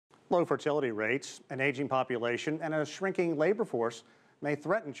Low fertility rates, an aging population, and a shrinking labor force may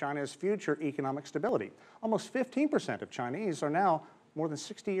threaten China's future economic stability. Almost 15% of Chinese are now more than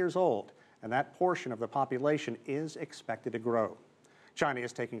 60 years old, and that portion of the population is expected to grow. China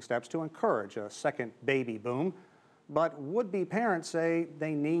is taking steps to encourage a second baby boom, but would-be parents say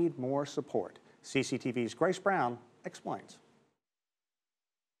they need more support. CCTV's Grace Brown explains.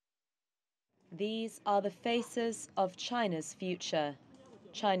 These are the faces of China's future.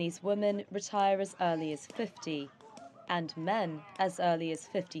 Chinese women retire as early as 50, and men as early as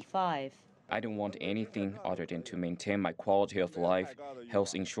 55. I don't want anything other than to maintain my quality of life,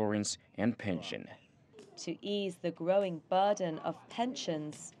 health insurance, and pension. To ease the growing burden of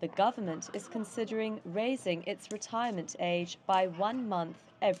pensions, the government is considering raising its retirement age by 1 month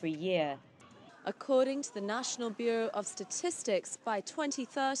every year. According to the National Bureau of Statistics, by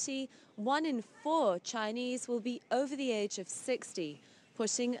 2030, 1 in 4 Chinese will be over the age of 60,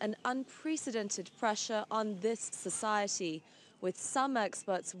 putting an unprecedented pressure on this society, with some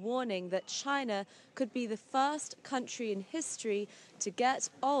experts warning that China could be the first country in history to get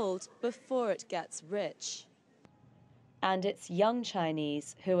old before it gets rich. And it's young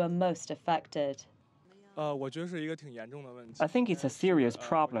Chinese who are most affected. I think it's a serious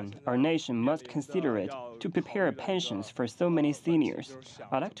problem. Our nation must consider it to prepare pensions for so many seniors.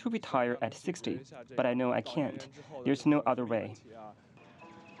 I'd like to retire at 60, but I know I can't. There's no other way.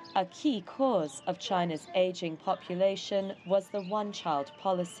 A key cause of China's aging population was the one-child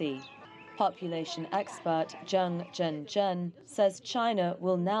policy. Population expert Zheng Zhenzhen says China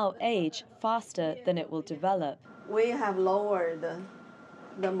will now age faster than it will develop. We have lowered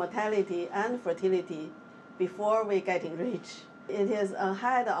the mortality and fertility before we getting rich. It is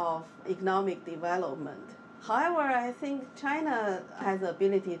ahead of economic development. However, I think China has the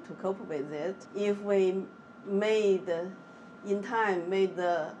ability to cope with it if we made the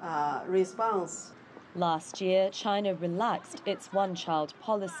response. Last year, China relaxed its one-child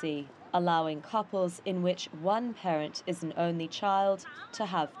policy, allowing couples in which one parent is an only child to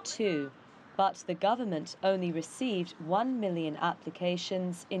have 2. But the government only received 1 million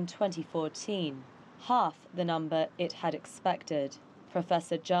applications in 2014, half the number it had expected.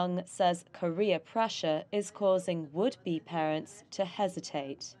 Professor Zheng says career pressure is causing would-be parents to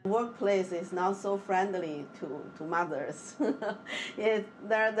hesitate. Workplace is not so friendly to mothers.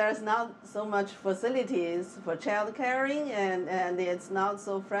 There's not so much facilities for child caring, and it's not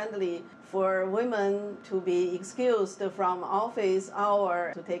so friendly for women to be excused from office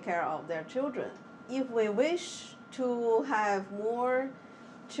hour to take care of their children. If we wish to have more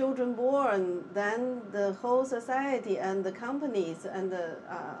children born, then the whole society and the companies and the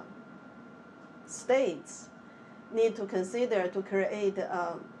states need to consider to create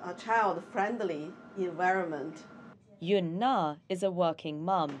a child-friendly environment. Yun Na is a working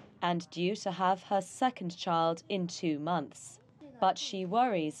mum and due to have her second child in 2 months. But she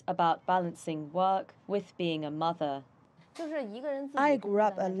worries about balancing work with being a mother. I grew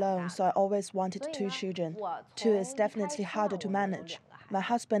up alone, so I always wanted 2 children. 2 is definitely harder to manage. My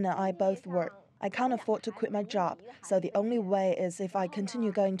husband and I both work. I can't afford to quit my job, so the only way is if I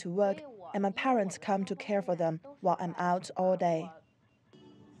continue going to work and my parents come to care for them while I'm out all day.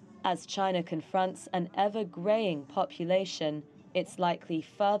 As China confronts an ever-graying population, it's likely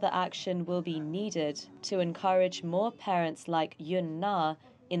further action will be needed to encourage more parents like Yun Na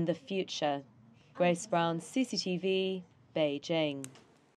in the future. Grace Brown, CCTV, Beijing.